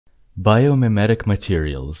Biomimetic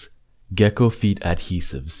materials, gecko feet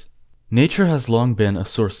adhesives. Nature has long been a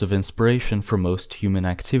source of inspiration for most human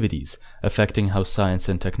activities, affecting how science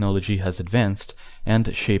and technology has advanced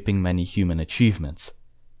and shaping many human achievements.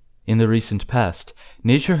 In the recent past,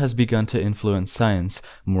 nature has begun to influence science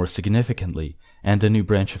more significantly, and a new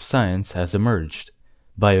branch of science has emerged: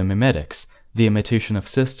 biomimetics, the imitation of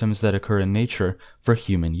systems that occur in nature for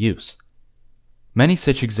human use. Many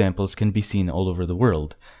such examples can be seen all over the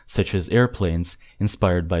world, such as airplanes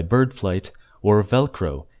inspired by bird flight, or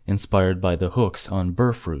Velcro inspired by the hooks on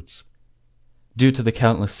burr fruits. Due to the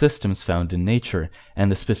countless systems found in nature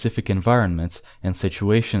and the specific environments and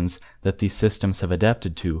situations that these systems have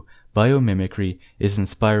adapted to, biomimicry is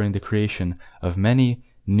inspiring the creation of many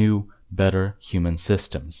new, better human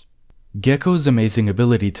systems. Gecko's amazing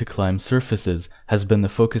ability to climb surfaces has been the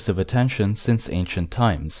focus of attention since ancient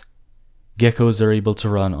times. Geckos are able to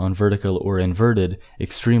run on vertical or inverted,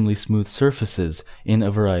 extremely smooth surfaces in a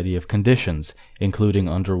variety of conditions, including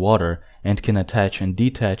underwater, and can attach and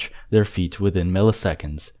detach their feet within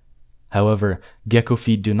milliseconds. However, gecko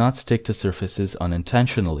feet do not stick to surfaces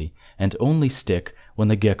unintentionally, and only stick when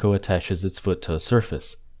the gecko attaches its foot to a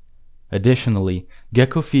surface. Additionally,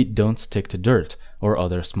 gecko feet don't stick to dirt or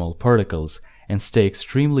other small particles, and stay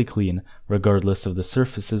extremely clean regardless of the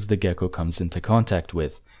surfaces the gecko comes into contact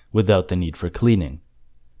with, without the need for cleaning.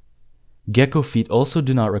 Gecko feet also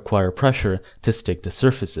do not require pressure to stick to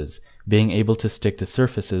surfaces, being able to stick to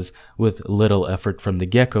surfaces with little effort from the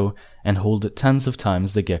gecko and hold tens of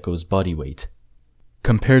times the gecko's body weight.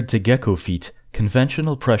 Compared to gecko feet,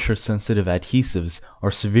 conventional pressure-sensitive adhesives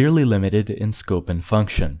are severely limited in scope and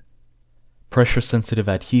function. Pressure-sensitive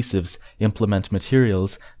adhesives implement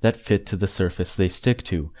materials that fit to the surface they stick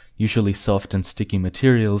to, usually soft and sticky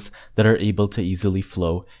materials that are able to easily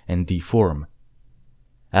flow and deform.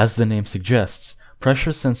 As the name suggests,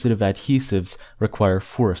 pressure-sensitive adhesives require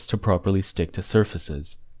force to properly stick to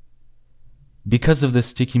surfaces. Because of the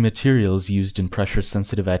sticky materials used in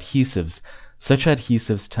pressure-sensitive adhesives, such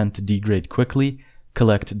adhesives tend to degrade quickly,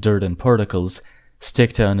 collect dirt and particles,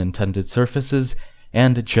 stick to unintended surfaces,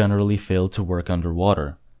 and generally fail to work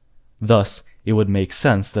underwater. Thus, it would make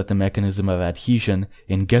sense that the mechanism of adhesion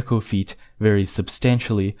in gecko feet varies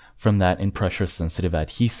substantially from that in pressure-sensitive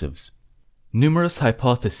adhesives. Numerous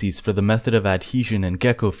hypotheses for the method of adhesion in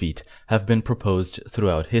gecko feet have been proposed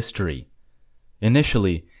throughout history.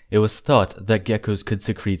 Initially, it was thought that geckos could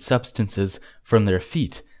secrete substances from their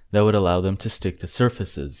feet that would allow them to stick to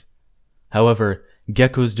surfaces. However,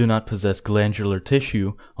 geckos do not possess glandular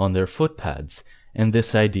tissue on their foot pads, and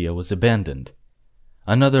this idea was abandoned.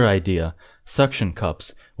 Another idea, suction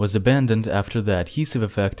cups, was abandoned after the adhesive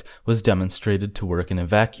effect was demonstrated to work in a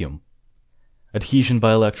vacuum. Adhesion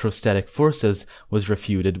by electrostatic forces was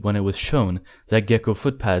refuted when it was shown that gecko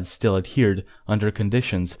foot pads still adhered under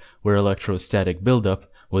conditions where electrostatic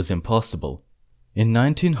buildup was impossible. In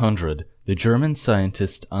 1900, the German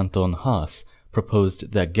scientist Anton Haas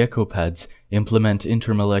proposed that gecko pads implement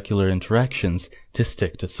intermolecular interactions to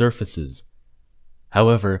stick to surfaces.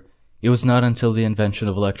 However, it was not until the invention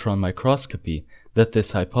of electron microscopy that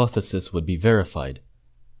this hypothesis would be verified.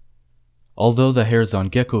 Although the hairs on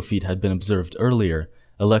gecko feet had been observed earlier,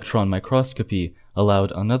 electron microscopy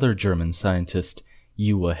allowed another German scientist,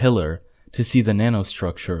 Uwe Hiller, to see the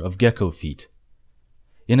nanostructure of gecko feet.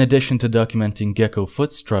 In addition to documenting gecko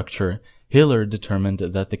foot structure, Hiller determined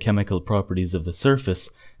that the chemical properties of the surface,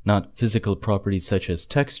 not physical properties such as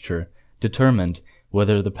texture, determined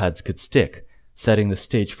whether the pads could stick, setting the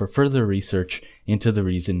stage for further research into the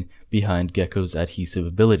reason behind geckos' adhesive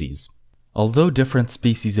abilities. Although different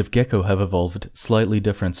species of gecko have evolved slightly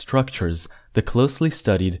different structures, the closely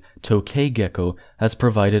studied Tokay gecko has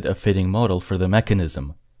provided a fitting model for the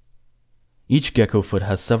mechanism. Each gecko foot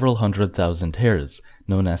has several 100,000 hairs,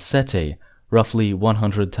 known as setae, roughly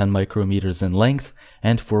 110 micrometers in length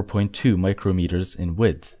and 4.2 micrometers in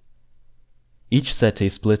width. Each setae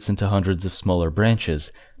splits into hundreds of smaller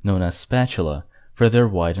branches, known as spatula, for their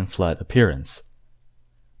wide and flat appearance.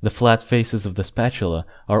 The flat faces of the spatula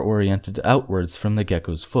are oriented outwards from the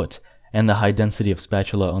gecko's foot, and the high density of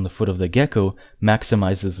spatula on the foot of the gecko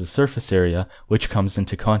maximizes the surface area which comes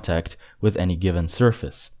into contact with any given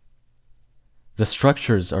surface. The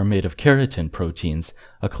structures are made of keratin proteins,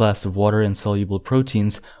 a class of water-insoluble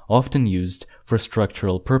proteins often used for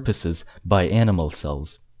structural purposes by animal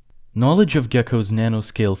cells. Knowledge of gecko's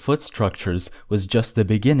nanoscale foot structures was just the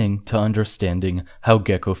beginning to understanding how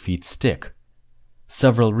gecko feet stick.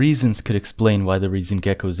 Several reasons could explain why the reason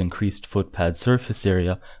geckos' increased foot pad surface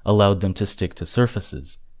area allowed them to stick to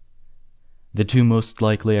surfaces. The two most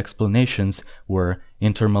likely explanations were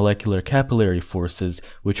intermolecular capillary forces,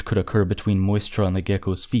 which could occur between moisture on the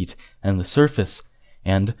gecko's feet and the surface,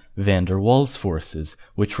 and van der Waals forces,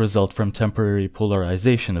 which result from temporary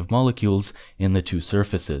polarization of molecules in the two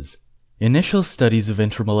surfaces. Initial studies of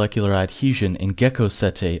intermolecular adhesion in gecko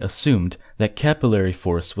setae assumed that capillary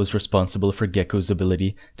force was responsible for gecko's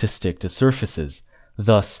ability to stick to surfaces,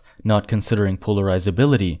 thus not considering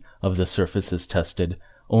polarizability of the surfaces tested,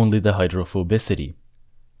 only the hydrophobicity.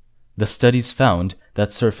 The studies found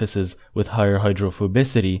that surfaces with higher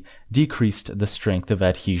hydrophobicity decreased the strength of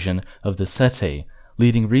adhesion of the setae,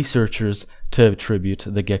 leading researchers to attribute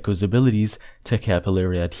the gecko's abilities to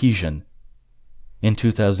capillary adhesion. In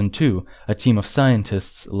 2002, a team of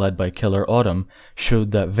scientists led by Keller-Autumn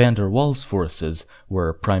showed that van der Waals forces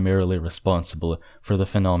were primarily responsible for the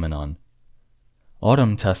phenomenon.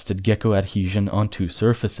 Autumn tested gecko adhesion on two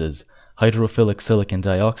surfaces, hydrophilic silicon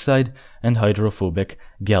dioxide and hydrophobic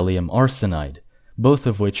gallium arsenide, both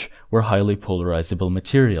of which were highly polarizable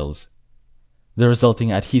materials. The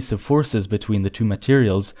resulting adhesive forces between the two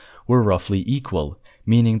materials were roughly equal,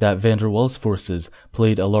 meaning that van der Waals forces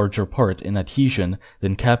played a larger part in adhesion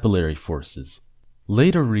than capillary forces.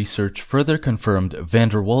 Later research further confirmed van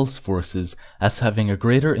der Waals forces as having a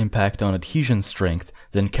greater impact on adhesion strength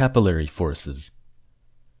than capillary forces.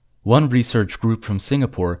 One research group from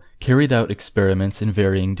Singapore carried out experiments in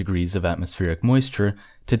varying degrees of atmospheric moisture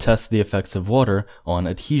to test the effects of water on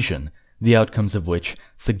adhesion, the outcomes of which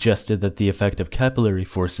suggested that the effect of capillary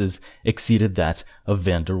forces exceeded that of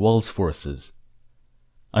van der Waals forces.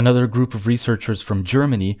 Another group of researchers from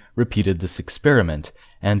Germany repeated this experiment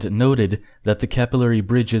and noted that the capillary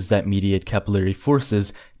bridges that mediate capillary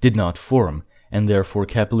forces did not form, and therefore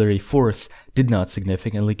capillary force did not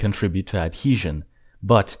significantly contribute to adhesion,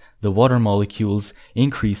 but the water molecules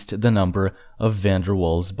increased the number of van der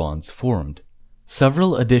Waals bonds formed.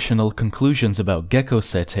 Several additional conclusions about gecko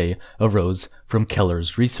setae arose from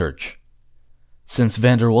Keller's research. Since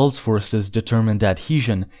van der Waals forces determined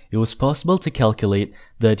adhesion, it was possible to calculate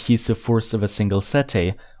the adhesive force of a single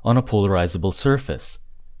setae on a polarizable surface.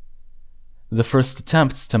 The first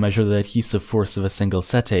attempts to measure the adhesive force of a single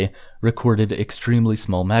setae recorded extremely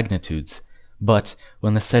small magnitudes, but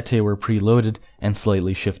when the setae were preloaded and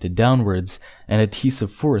slightly shifted downwards, an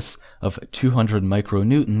adhesive force of 200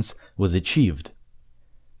 micronewtons was achieved.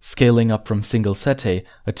 Scaling up from single setae,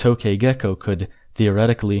 a tokay gecko could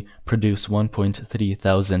theoretically produce 1.3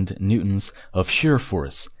 thousand newtons of shear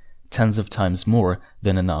force, tens of times more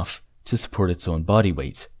than enough to support its own body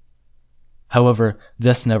weight. However,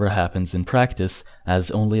 this never happens in practice,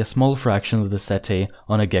 as only a small fraction of the setae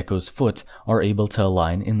on a gecko's foot are able to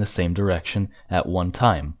align in the same direction at one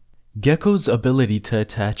time. Geckos' ability to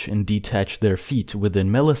attach and detach their feet within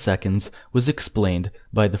milliseconds was explained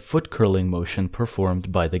by the foot curling motion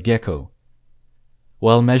performed by the gecko.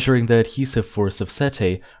 While measuring the adhesive force of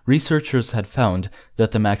setae, researchers had found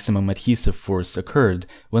that the maximum adhesive force occurred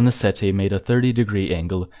when the setae made a 30-degree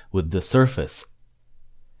angle with the surface.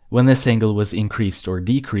 When this angle was increased or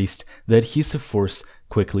decreased, the adhesive force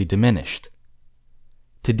quickly diminished.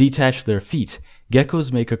 To detach their feet,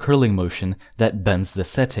 geckos make a curling motion that bends the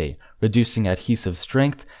setae, reducing adhesive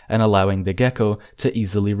strength and allowing the gecko to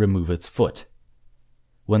easily remove its foot.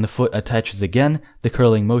 When the foot attaches again, the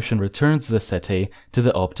curling motion returns the setae to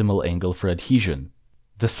the optimal angle for adhesion.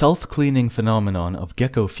 The self-cleaning phenomenon of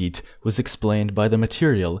gecko feet was explained by the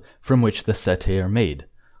material from which the setae are made,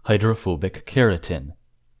 hydrophobic keratin.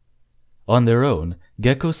 On their own,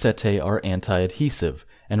 gecko setae are anti-adhesive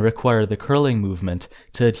and require the curling movement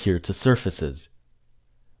to adhere to surfaces.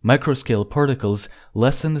 Microscale particles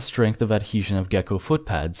lessen the strength of adhesion of gecko foot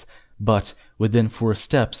pads, but within 4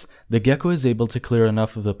 steps, the gecko is able to clear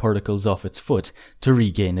enough of the particles off its foot to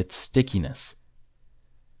regain its stickiness.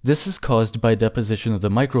 This is caused by deposition of the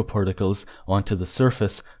microparticles onto the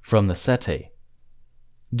surface from the setae.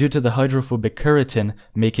 Due to the hydrophobic keratin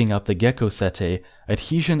making up the gecko setae,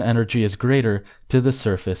 adhesion energy is greater to the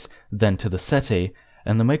surface than to the setae,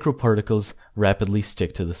 and the microparticles rapidly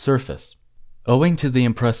stick to the surface. Owing to the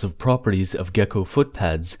impressive properties of gecko foot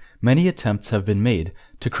pads, many attempts have been made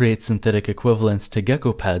to create synthetic equivalents to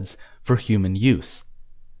gecko pads for human use.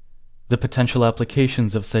 The potential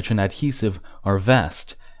applications of such an adhesive are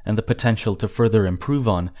vast, and the potential to further improve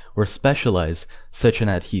on or specialize such an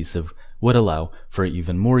adhesive would allow for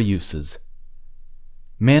even more uses.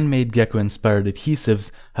 Man-made gecko-inspired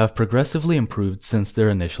adhesives have progressively improved since their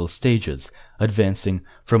initial stages, advancing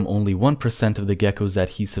from only 1% of the gecko's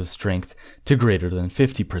adhesive strength to greater than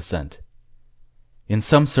 50%. In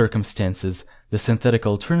some circumstances, the synthetic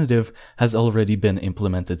alternative has already been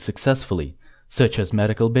implemented successfully, such as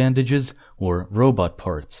medical bandages or robot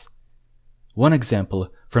parts. One example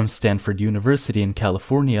from Stanford University in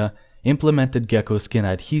California implemented gecko skin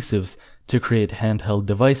adhesives to create handheld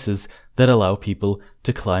devices that allow people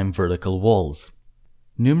to climb vertical walls.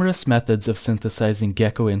 Numerous methods of synthesizing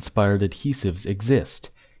gecko-inspired adhesives exist,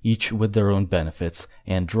 each with their own benefits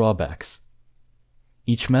and drawbacks.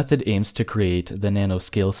 Each method aims to create the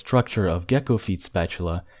nanoscale structure of gecko feet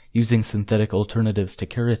spatula using synthetic alternatives to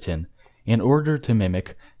keratin in order to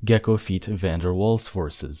mimic gecko feet van der Waals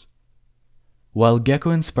forces. While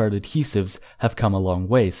gecko-inspired adhesives have come a long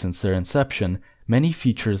way since their inception, many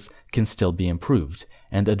features can still be improved,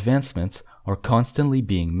 and advancements are constantly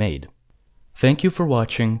being made. Thank you for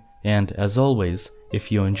watching, and as always,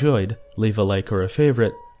 if you enjoyed, leave a like or a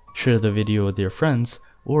favorite, share the video with your friends,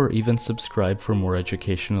 or even subscribe for more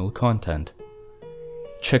educational content.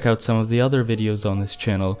 Check out some of the other videos on this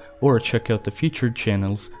channel, or check out the featured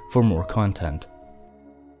channels for more content.